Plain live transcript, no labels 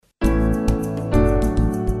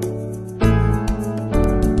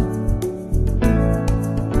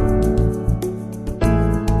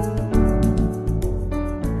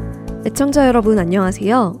애청자 여러분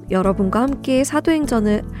안녕하세요. 여러분과 함께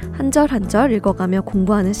사도행전을 한 절 한 절 읽어가며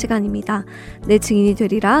공부하는 시간입니다. 내 증인이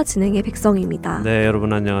되리라 진행의 백성입니다. 네,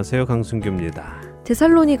 여러분 안녕하세요. 강순규입니다.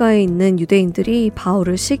 데살로니가에 있는 유대인들이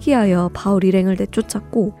바울을 시기하여 바울 일행을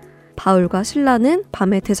내쫓았고 바울과 실라는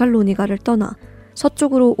밤에 데살로니가를 떠나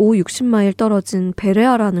서쪽으로 60마일 떨어진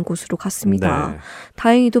베레아라는 곳으로 갔습니다. 네.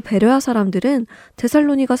 다행히도 베레아 사람들은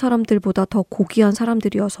데살로니가 사람들보다 더 고귀한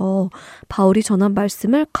사람들이어서 바울이 전한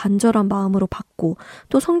말씀을 간절한 마음으로 받고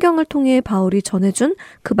또 성경을 통해 바울이 전해준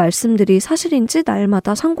그 말씀들이 사실인지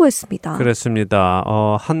날마다 상고했습니다. 그렇습니다.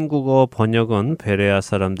 한국어 번역은 베레아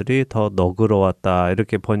사람들이 더 너그러웠다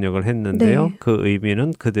이렇게 번역을 했는데요. 네. 그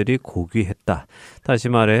의미는 그들이 고귀했다. 다시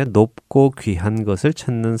말해 높고 귀한 것을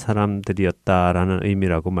찾는 사람들이었다라는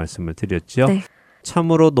의미라고 말씀을 드렸죠. 네.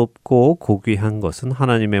 참으로 높고 고귀한 것은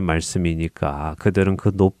하나님의 말씀이니까 그들은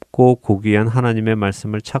그 높고 고귀한 하나님의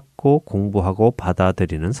말씀을 찾고 공부하고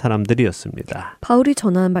받아들이는 사람들이었습니다. 바울이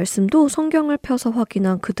전한 말씀도 성경을 펴서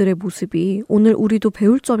확인한 그들의 모습이 오늘 우리도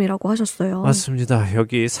배울 점이라고 하셨어요. 맞습니다.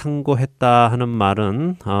 여기 상고했다 하는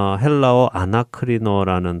말은 헬라어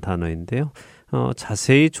아나크리노라는 단어인데요.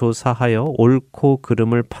 자세히 조사하여 옳고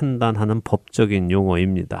그름을 판단하는 법적인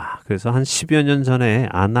용어입니다. 그래서 한 10여 년 전에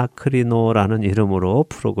아나크리노라는 이름으로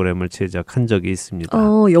프로그램을 제작한 적이 있습니다.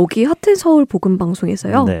 여기 하트 서울 복음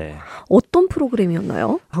방송에서요? 네. 어떤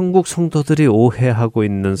프로그램이었나요? 한국 성도들이 오해하고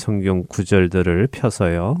있는 성경 구절들을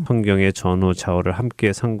펴서요. 성경의 전후 좌우를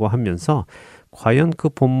함께 상고하면서 과연 그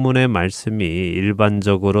본문의 말씀이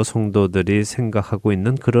일반적으로 성도들이 생각하고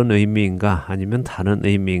있는 그런 의미인가 아니면 다른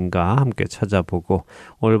의미인가 함께 찾아보고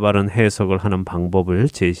올바른 해석을 하는 방법을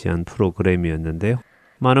제시한 프로그램이었는데요.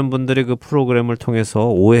 많은 분들이 그 프로그램을 통해서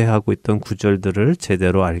오해하고 있던 구절들을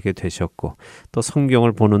제대로 알게 되셨고 또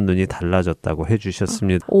성경을 보는 눈이 달라졌다고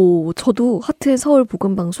해주셨습니다. 저도 하트의 서울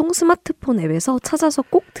복음방송 스마트폰 앱에서 찾아서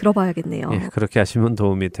꼭 들어봐야겠네요. 예, 그렇게 하시면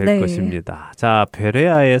도움이 될 네. 것입니다. 자,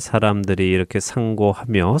 베레아의 사람들이 이렇게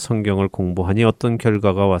상고하며 성경을 공부하니 어떤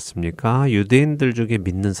결과가 왔습니까? 유대인들 중에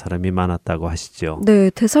믿는 사람이 많았다고 하시죠.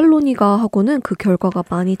 네, 데살로니가하고는 그 결과가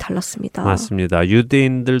많이 달랐습니다. 맞습니다.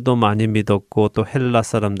 유대인들도 많이 믿었고 또 헬라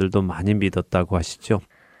사람들도 많이 믿었다고 하시죠.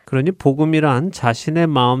 그러니 복음이란 자신의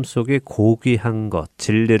마음속에 고귀한 것,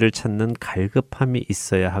 진리를 찾는 갈급함이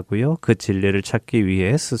있어야 하고요. 그 진리를 찾기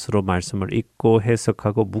위해 스스로 말씀을 읽고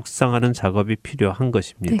해석하고 묵상하는 작업이 필요한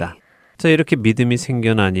것입니다. 네. 자, 이렇게 믿음이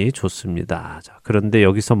생겨나니 좋습니다. 자, 그런데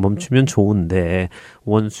여기서 멈추면 좋은데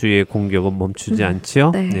원수의 공격은 멈추지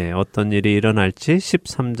않지요? 네. 네, 어떤 일이 일어날지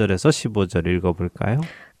 13절에서 15절 읽어볼까요?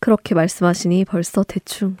 그렇게 말씀하시니 벌써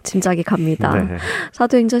대충 짐작이 갑니다. 네.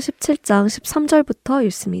 사도행전 17장 13절부터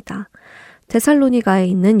읽습니다. 데살로니가에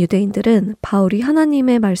있는 유대인들은 바울이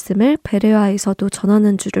하나님의 말씀을 베레아에서도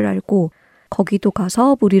전하는 줄을 알고 거기도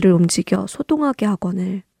가서 무리를 움직여 소동하게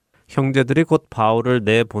하거늘. 형제들이 곧 바울을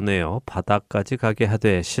내보내어 바다까지 가게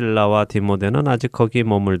하되 실라와 디모데는 아직 거기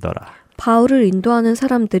머물더라. 바울을 인도하는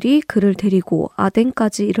사람들이 그를 데리고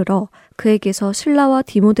아덴까지 이르러 그에게서 실라와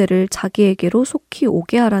디모데를 자기에게로 속히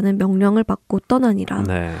오게 하라는 명령을 받고 떠나니라.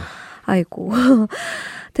 네. 아이고.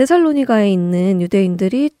 데살로니가에 있는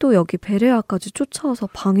유대인들이 또 여기 베레아까지 쫓아와서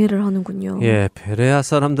방해를 하는군요. 예, 베레아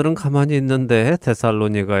사람들은 가만히 있는데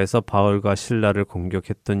데살로니가에서 바울과 실라를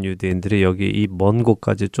공격했던 유대인들이 여기 이 먼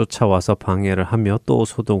곳까지 쫓아와서 방해를 하며 또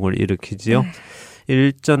소동을 일으키지요. 네.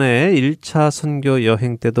 일전에 1차 선교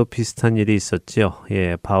여행 때도 비슷한 일이 있었지요.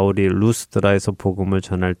 예, 바울이 루스드라에서 복음을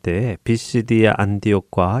전할 때 비시디아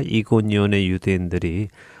안디옥과 이고니온의 유대인들이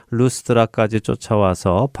루스드라까지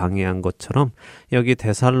쫓아와서 방해한 것처럼 여기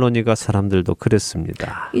데살로니가 사람들도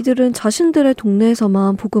그랬습니다. 이들은 자신들의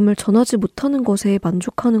동네에서만 복음을 전하지 못하는 것에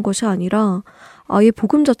만족하는 것이 아니라 아예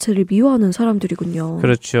복음 자체를 미워하는 사람들이군요.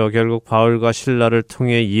 그렇죠. 결국 바울과 실라를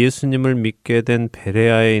통해 예수님을 믿게 된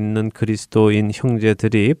베레아에 있는 그리스도인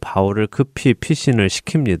형제들이 바울을 급히 피신을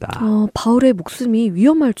시킵니다. 바울의 목숨이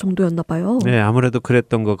위험할 정도였나 봐요. 네, 아무래도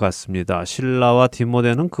그랬던 것 같습니다. 실라와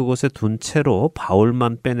디모데는 그곳에 둔 채로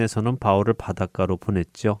바울만 빼내서는 바울을 바닷가로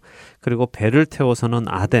보냈죠. 그리고 배를 태워서는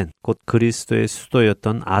아덴, 곧 그리스도의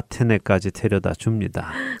수도였던 아테네까지 데려다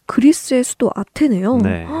줍니다. 그리스의 수도 아테네요?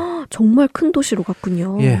 네. 정말 큰 도시로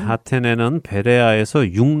갔군요. 예, 아테네는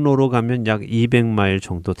베레아에서 육로로 가면 약 200마일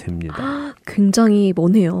정도 됩니다. 굉장히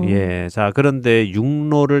머네요. 예, 자, 그런데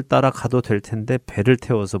육로를 따라 가도 될 텐데 배를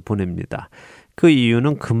태워서 보냅니다. 그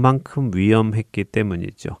이유는 그만큼 위험했기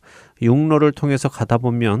때문이죠. 육로를 통해서 가다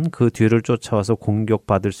보면 그 뒤를 쫓아와서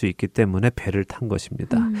공격받을 수 있기 때문에 배를 탄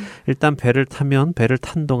것입니다. 일단 배를 타면 배를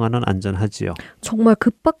탄 동안은 안전하지요. 정말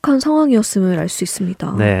급박한 상황이었음을 알 수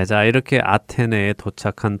있습니다. 네, 자 이렇게 아테네에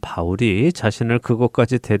도착한 바울이 자신을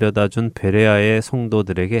그곳까지 데려다준 베레아의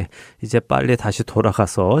성도들에게 이제 빨리 다시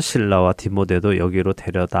돌아가서 실라와 디모데도 여기로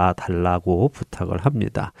데려다 달라고 부탁을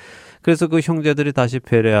합니다. 그래서 그 형제들이 다시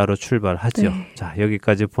베레아로 출발하죠. 네. 자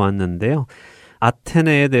여기까지 보았는데요.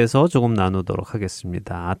 아테네에 대해서 조금 나누도록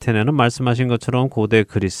하겠습니다. 아테네는 말씀하신 것처럼 고대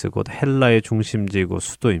그리스 곧 헬라의 중심지이고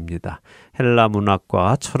수도입니다. 헬라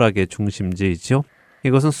문학과 철학의 중심지이죠.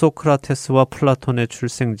 이것은 소크라테스와 플라톤의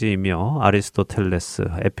출생지이며 아리스토텔레스,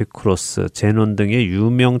 에피쿠로스, 제논 등의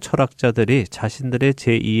유명 철학자들이 자신들의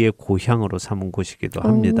제2의 고향으로 삼은 곳이기도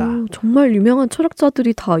합니다. 정말 유명한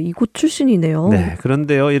철학자들이 다 이곳 출신이네요. 네,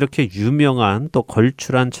 그런데요. 이렇게 유명한 또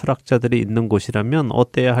걸출한 철학자들이 있는 곳이라면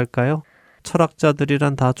어때야 할까요?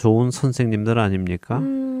 철학자들이란 다 좋은 선생님들 아닙니까?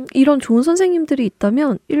 이런 좋은 선생님들이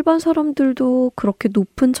있다면 일반 사람들도 그렇게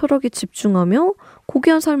높은 철학에 집중하며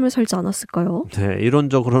고귀한 삶을 살지 않았을까요? 네,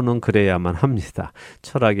 이론적으로는 그래야만 합니다.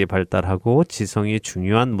 철학이 발달하고 지성이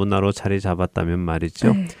중요한 문화로 자리 잡았다면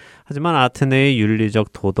말이죠. 네. 하지만 아테네의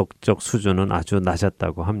윤리적 도덕적 수준은 아주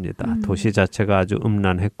낮았다고 합니다. 도시 자체가 아주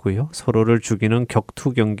음란했고요. 서로를 죽이는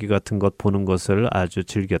격투 경기 같은 것 보는 것을 아주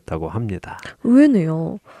즐겼다고 합니다.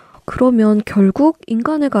 의외네요. 그러면 결국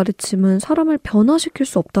인간의 가르침은 사람을 변화시킬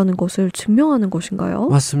수 없다는 것을 증명하는 것인가요?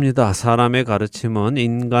 맞습니다. 사람의 가르침은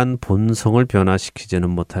인간 본성을 변화시키지는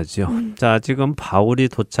못하죠. 자, 지금 바울이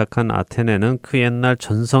도착한 아테네는 그 옛날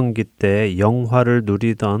전성기 때 영화를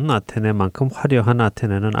누리던 아테네만큼 화려한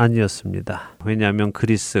아테네는 아니었습니다. 왜냐하면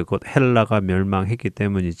그리스 곧 헬라가 멸망했기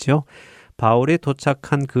때문이죠. 바울이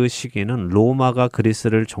도착한 그 시기는 로마가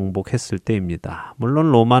그리스를 정복했을 때입니다.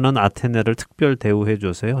 물론 로마는 아테네를 특별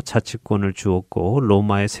대우해줘서요. 자치권을 주었고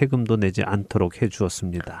로마의 세금도 내지 않도록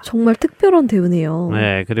해주었습니다. 정말 특별한 대우네요.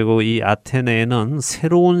 네, 그리고 이 아테네에는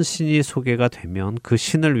새로운 신이 소개가 되면 그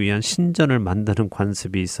신을 위한 신전을 만드는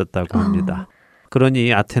관습이 있었다고 합니다.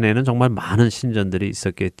 그러니 아테네에는 정말 많은 신전들이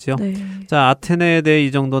있었겠죠. 네. 자, 아테네에 대해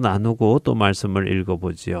이 정도 나누고 또 말씀을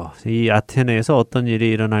읽어보지요. 이 아테네에서 어떤 일이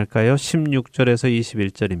일어날까요? 16절에서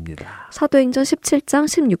 21절입니다. 사도행전 17장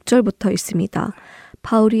 16절부터 있습니다.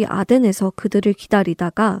 바울이 아덴에서 그들을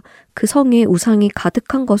기다리다가 그 성에 우상이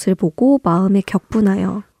가득한 것을 보고 마음에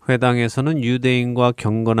격분하여 회당에서는 유대인과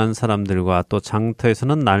경건한 사람들과 또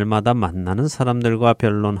장터에서는 날마다 만나는 사람들과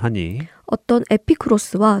변론하니 어떤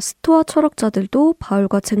에피쿠로스와 스토아 철학자들도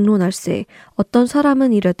바울과 쟁론할세 어떤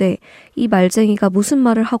사람은 이르되 이 말쟁이가 무슨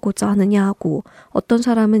말을 하고자 하느냐 하고 어떤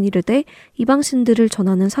사람은 이르되 이방신들을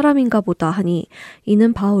전하는 사람인가 보다 하니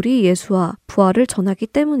이는 바울이 예수와 부활을 전하기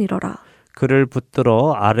때문이러라. 그를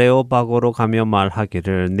붙들어 아레오바고로 가며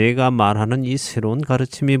말하기를 내가 말하는 이 새로운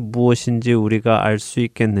가르침이 무엇인지 우리가 알 수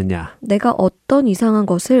있겠느냐. 내가 어떤 이상한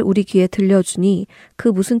것을 우리 귀에 들려주니 그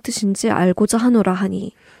무슨 뜻인지 알고자 하노라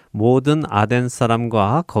하니 모든 아덴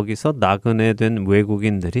사람과 거기서 나그네 된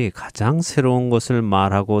외국인들이 가장 새로운 것을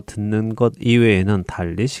말하고 듣는 것 이외에는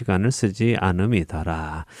달리 시간을 쓰지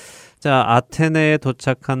않음이더라. 자, 아테네에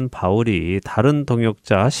도착한 바울이 다른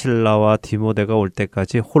동역자 실라와 디모데가 올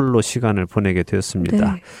때까지 홀로 시간을 보내게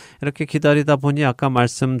되었습니다. 네. 이렇게 기다리다 보니 아까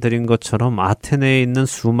말씀드린 것처럼 아테네에 있는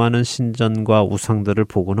수많은 신전과 우상들을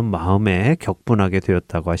보고는 마음에 격분하게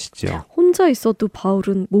되었다고 하시죠. 혼자 있어도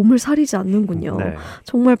바울은 몸을 사리지 않는군요. 네.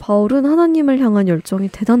 정말 바울은 하나님을 향한 열정이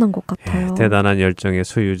대단한 것 같아요. 예, 대단한 열정의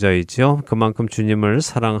소유자이죠. 그만큼 주님을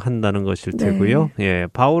사랑한다는 것일 테고요. 예,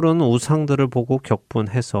 바울은 우상들을 보고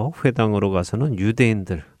격분해서 회당으로 가서는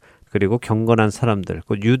유대인들 그리고 경건한 사람들,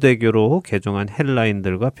 곧 유대교로 개종한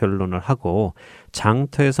헬라인들과 변론을 하고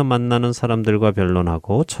장터에서 만나는 사람들과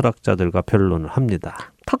변론하고 철학자들과 변론을 합니다.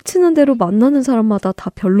 닥치는 대로 만나는 사람마다 다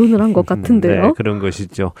변론을 한 것 같은데요. 네, 그런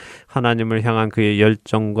것이죠. 하나님을 향한 그의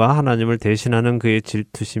열정과 하나님을 대신하는 그의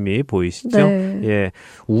질투심이 보이시죠? 네. 예,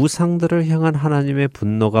 우상들을 향한 하나님의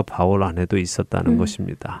분노가 바울 안에도 있었다는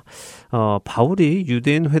것입니다. 바울이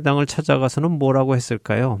유대인 회당을 찾아가서는 뭐라고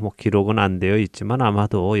했을까요? 뭐 기록은 안 되어 있지만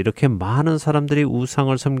아마도 이렇게 많은 사람들이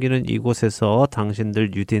우상을 섬기는 이곳에서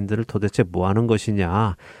당신들 유대인들을 도대체 뭐 하는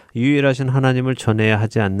것이냐? 유일하신 하나님을 전해야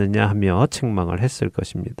하지 않느냐 하며 책망을 했을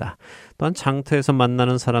것입니다. 또한 장터에서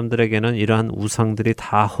만나는 사람들에게는 이러한 우상들이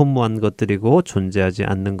다 허무한 것들이고 존재하지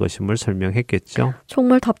않는 것임을 설명했겠죠.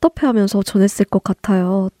 정말 답답해하면서 전했을 것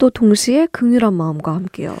같아요. 또 동시에 긍휼한 마음과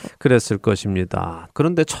함께요. 그랬을 것입니다.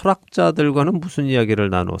 그런데 철학자들과는 무슨 이야기를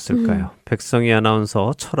나누었을까요? 백성이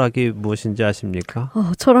아나운서 철학이 무엇인지 아십니까?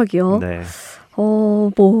 철학이요? 네.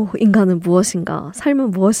 인간은 무엇인가,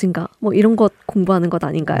 삶은 무엇인가, 이런 것 공부하는 것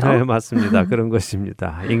아닌가요? 네, 맞습니다. 그런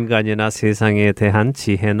것입니다. 인간이나 세상에 대한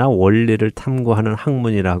지혜나 원리를 탐구하는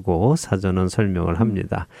학문이라고 사전은 설명을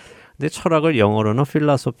합니다. 근데 철학을 영어로는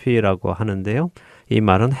필라소피라고 하는데요. 이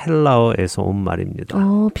말은 헬라어에서 온 말입니다.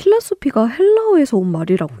 필라소피가 헬라어에서 온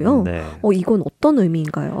말이라고요? 네. 이건 어떤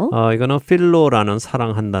의미인가요? 이거는 필로라는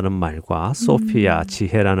사랑한다는 말과 소피아,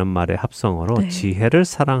 지혜라는 말의 합성어로 네. 지혜를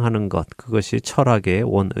사랑하는 것, 그것이 철학의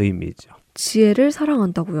원 의미죠. 지혜를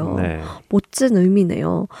사랑한다고요? 네. 멋진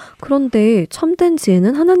의미네요. 그런데 참된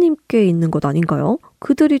지혜는 하나님께 있는 것 아닌가요?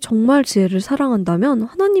 그들이 정말 지혜를 사랑한다면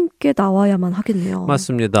하나님께 나와야만 하겠네요.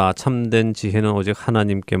 맞습니다. 참된 지혜는 오직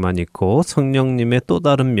하나님께만 있고 성령님의 또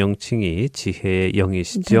다른 명칭이 지혜의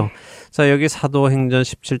영이시죠. 네. 자, 여기 사도행전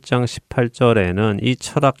 17장 18절에는 이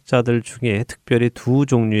철학자들 중에 특별히 두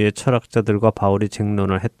종류의 철학자들과 바울이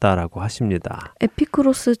쟁론을 했다라고 하십니다.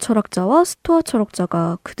 에피쿠로스 철학자와 스토아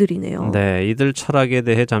철학자가 그들이네요. 네, 이들 철학에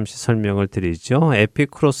대해 잠시 설명을 드리죠.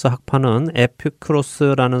 에피쿠로스 학파는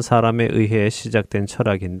에피쿠로스라는 사람에 의해 시작된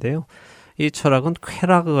철학인데요. 이 철학은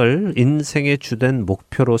쾌락을 인생의 주된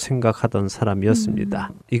목표로 생각하던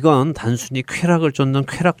사람이었습니다. 이건 단순히 쾌락을 쫓는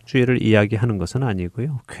쾌락주의를 이야기하는 것은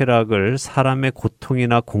아니고요. 쾌락을 사람의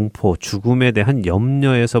고통이나 공포, 죽음에 대한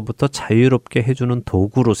염려에서부터 자유롭게 해주는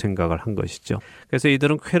도구로 생각을 한 것이죠. 그래서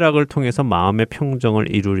이들은 쾌락을 통해서 마음의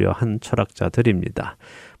평정을 이루려 한 철학자들입니다.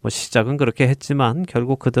 시작은 그렇게 했지만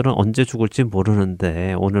결국 그들은 언제 죽을지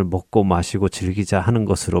모르는데 오늘 먹고 마시고 즐기자 하는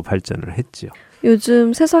것으로 발전을 했지요.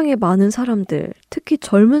 요즘 세상에 많은 사람들, 특히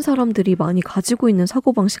젊은 사람들이 많이 가지고 있는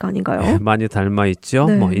사고방식 아닌가요? 네, 많이 닮아 있죠.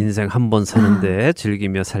 네. 인생 한 번 사는데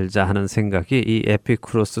즐기며 살자 하는 생각이 이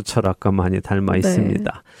에피쿠로스 철학과 많이 닮아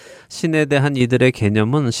있습니다. 신에 대한 이들의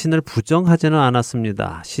개념은 신을 부정하지는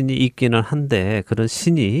않았습니다. 신이 있기는 한데 그런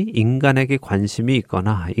신이 인간에게 관심이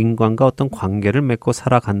있거나 인간과 어떤 관계를 맺고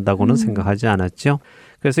살아간다고는 생각하지 않았죠.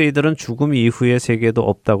 그래서 이들은 죽음 이후의 세계도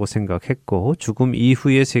없다고 생각했고 죽음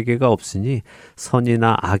이후의 세계가 없으니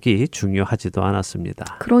선이나 악이 중요하지도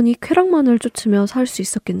않았습니다. 그러니 쾌락만을 쫓으며 살 수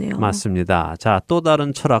있었겠네요. 맞습니다. 자, 또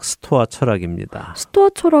다른 철학, 스토아 철학입니다.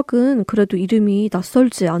 스토아 철학은 그래도 이름이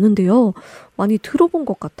낯설지 않은데요. 많이 들어본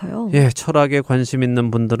것 같아요. 예, 철학에 관심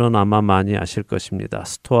있는 분들은 아마 많이 아실 것입니다.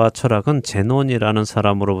 스토아 철학은 제논이라는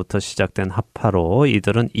사람으로부터 시작된 학파로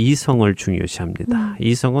이들은 이성을 중요시합니다.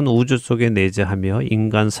 이성은 우주 속에 내재하며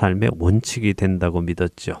인간 삶의 원칙이 된다고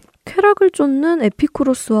믿었죠. 쾌락을 쫓는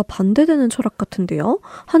에피쿠로스와 반대되는 철학 같은데요.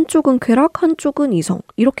 한쪽은 쾌락, 한쪽은 이성.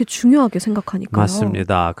 이렇게 중요하게 생각하니까요.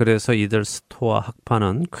 맞습니다. 그래서 이들 스토아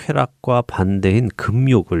학파는 쾌락과 반대인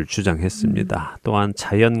금욕을 주장했습니다. 또한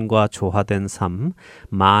자연과 조화된 삶,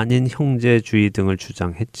 만인 형제주의 등을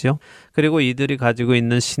주장했죠. 그리고 이들이 가지고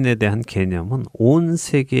있는 신에 대한 개념은 온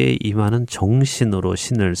세계에 임하는 정신으로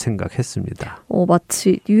신을 생각했습니다.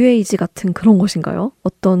 마치 뉴에이지 같은 그런 것인가요?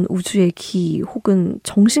 어떤 우주의 기 혹은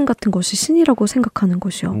정신 같은 것이 신이라고 생각하는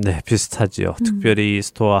것이요. 네, 비슷하지요. 특별히 이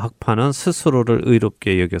스토아 학파는 스스로를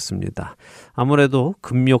의롭게 여겼습니다. 아무래도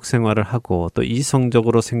금욕 생활을 하고 또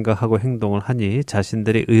이성적으로 생각하고 행동을 하니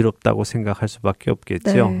자신들이 의롭다고 생각할 수밖에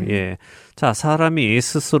없겠죠. 네. 예. 자, 사람이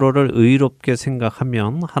스스로를 의롭게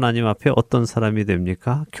생각하면 하나님 앞에 어떤 사람이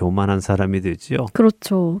됩니까? 교만한 사람이 되지요.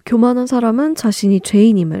 그렇죠. 교만한 사람은 자신이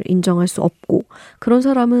죄인임을 인정할 수 없고 그런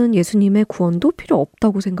사람은 예수님의 구원도 필요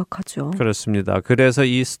없다고 생각하죠. 그렇습니다. 그래서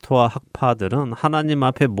이 스토아 학파들은 하나님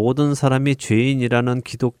앞에 모든 사람이 죄인이라는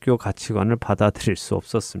기독교 가치관을 받아들일 수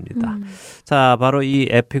없었습니다. 자, 바로 이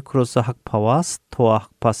에피쿠로스 학파와 스토아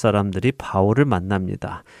학파 사람들이 바울을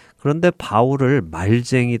만납니다. 그런데 바울을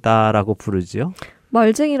말쟁이다라고 부르지요.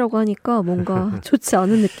 말쟁이라고 하니까 뭔가 좋지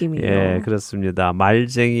않은 느낌이에요. 예, 그렇습니다.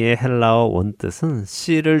 말쟁이의 헬라어 원뜻은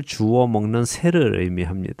씨를 주워 먹는 새를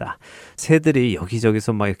의미합니다. 새들이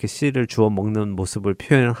여기저기서 막 이렇게 씨를 주워 먹는 모습을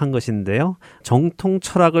표현한 것인데요. 정통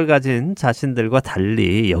철학을 가진 자신들과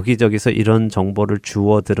달리 여기저기서 이런 정보를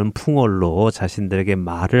주워 들은 풍월로 자신들에게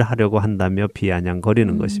말을 하려고 한다며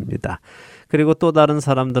비아냥거리는 것입니다. 그리고 또 다른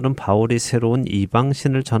사람들은 바울이 새로운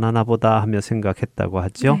이방신을 전하나 보다 하며 생각했다고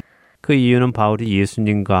하죠. 네. 그 이유는 바울이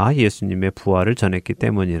예수님과 예수님의 부활을 전했기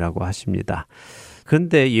때문이라고 하십니다.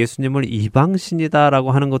 그런데 예수님을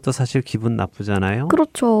이방신이다라고 하는 것도 사실 기분 나쁘잖아요.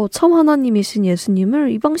 그렇죠. 참 하나님이신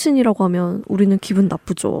예수님을 이방신이라고 하면 우리는 기분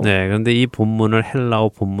나쁘죠. 네, 그런데 이 본문을 헬라어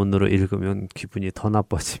본문으로 읽으면 기분이 더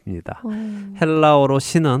나빠집니다. 헬라어로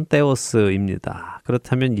신은 테오스입니다.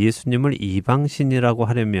 그렇다면 예수님을 이방신이라고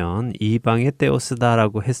하려면 이방의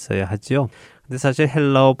테오스다라고 했어야 하죠. 근데 사실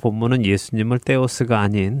헬라어 본문은 예수님을 테오스가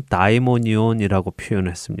아닌 다이모니온이라고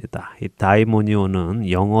표현했습니다. 이 다이모니온은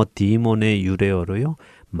영어 디몬의 유래어로요.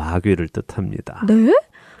 마귀를 뜻합니다. 네?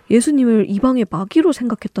 예수님을 이방의 마귀로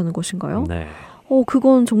생각했다는 것인가요? 네.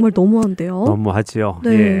 그건 정말 너무한데요. 너무하지요.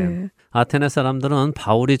 네. 예. 아테네 사람들은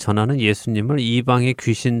바울이 전하는 예수님을 이방의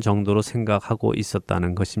귀신 정도로 생각하고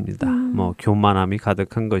있었다는 것입니다. 교만함이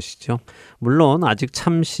가득한 것이죠. 물론 아직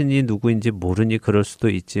참신이 누구인지 모르니 그럴 수도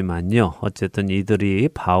있지만요. 어쨌든 이들이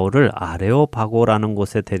바울을 아레오바고라는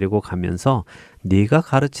곳에 데리고 가면서 네가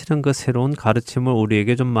가르치는 그 새로운 가르침을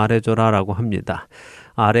우리에게 좀 말해줘라 라고 합니다.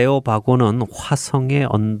 아레오바고는 화성의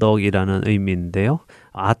언덕이라는 의미인데요.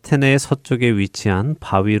 아테네의 서쪽에 위치한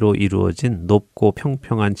바위로 이루어진 높고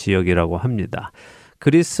평평한 지역이라고 합니다.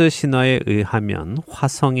 그리스 신화에 의하면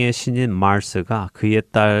화성의 신인 마르스가 그의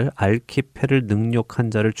딸 알키페를 능욕한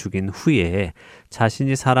자를 죽인 후에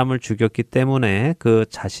자신이 사람을 죽였기 때문에 그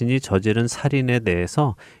자신이 저지른 살인에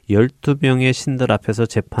대해서 12명의 신들 앞에서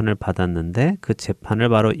재판을 받았는데 그 재판을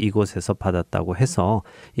바로 이곳에서 받았다고 해서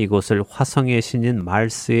이곳을 화성의 신인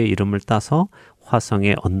마르스의 이름을 따서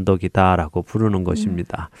화성의 언덕이다라고 부르는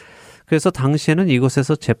것입니다. 그래서 당시에는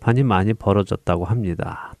이곳에서 재판이 많이 벌어졌다고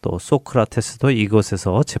합니다. 또 소크라테스도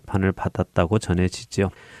이곳에서 재판을 받았다고 전해지죠.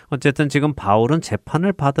 어쨌든 지금 바울은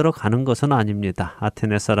재판을 받으러 가는 것은 아닙니다.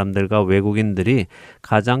 아테네 사람들과 외국인들이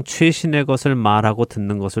가장 최신의 것을 말하고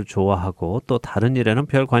듣는 것을 좋아하고 또 다른 일에는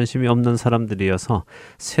별 관심이 없는 사람들이어서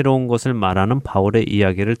새로운 것을 말하는 바울의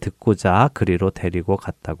이야기를 듣고자 그리로 데리고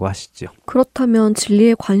갔다고 하시죠. 그렇다면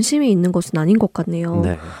진리에 관심이 있는 것은 아닌 것 같네요.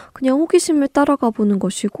 네. 그냥 호기심을 따라가 보는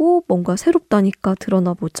것이고 뭔가 새롭다니까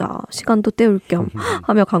드러나 보자. 시간도 때울 겸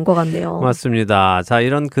하며 간 것 같네요. 맞습니다. 자,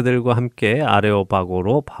 이런 그들과 함께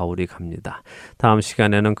아레오바고로 바울이 갑니다. 다음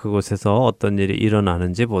시간에는 그곳에서 어떤 일이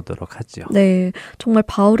일어나는지 보도록 하죠. 네, 정말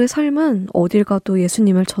바울의 삶은 어딜 가도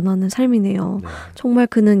예수님을 전하는 삶이네요. 네. 정말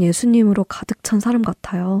그는 예수님으로 가득 찬 사람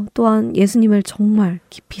같아요. 또한 예수님을 정말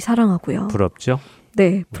깊이 사랑하고요. 부럽죠?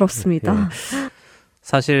 네, 부럽습니다. 예.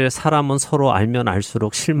 사실 사람은 서로 알면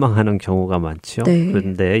알수록 실망하는 경우가 많죠. 네.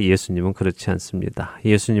 그런데 예수님은 그렇지 않습니다.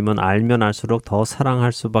 예수님은 알면 알수록 더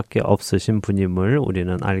사랑할 수밖에 없으신 분임을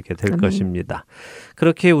우리는 알게 될 것입니다.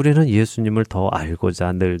 그렇게 우리는 예수님을 더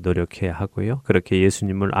알고자 늘 노력해야 하고요. 그렇게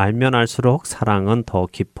예수님을 알면 알수록 사랑은 더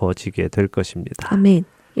깊어지게 될 것입니다. 아멘.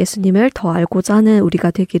 예수님을 더 알고자 하는 우리가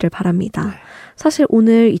되기를 바랍니다. 네. 사실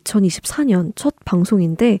오늘 2024년 첫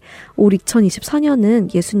방송인데 올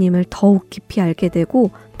 2024년은 예수님을 더욱 깊이 알게 되고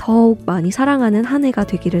더욱 많이 사랑하는 한 해가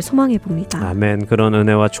되기를 소망해 봅니다. 아멘. 그런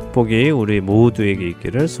은혜와 축복이 우리 모두에게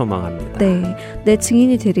있기를 소망합니다. 네, 내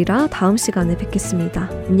증인이 되리라. 다음 시간에 뵙겠습니다.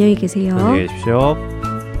 안녕히 계세요. 안녕히 계십시오.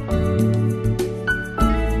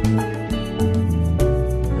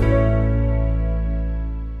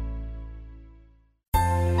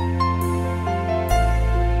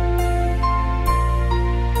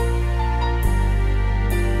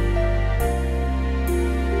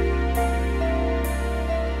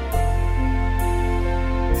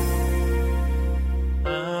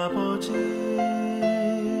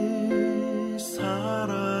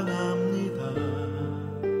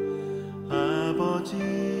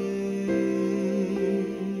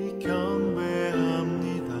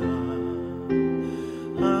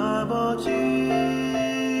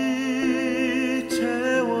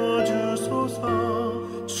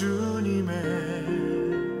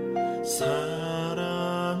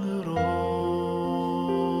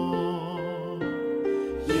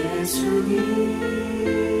 예수님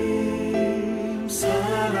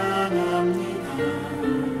사랑합니다.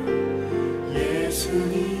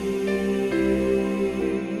 예수님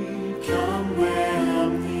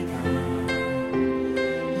경배합니다.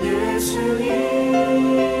 예수님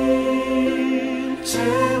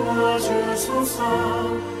채워주소서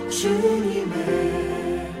주님의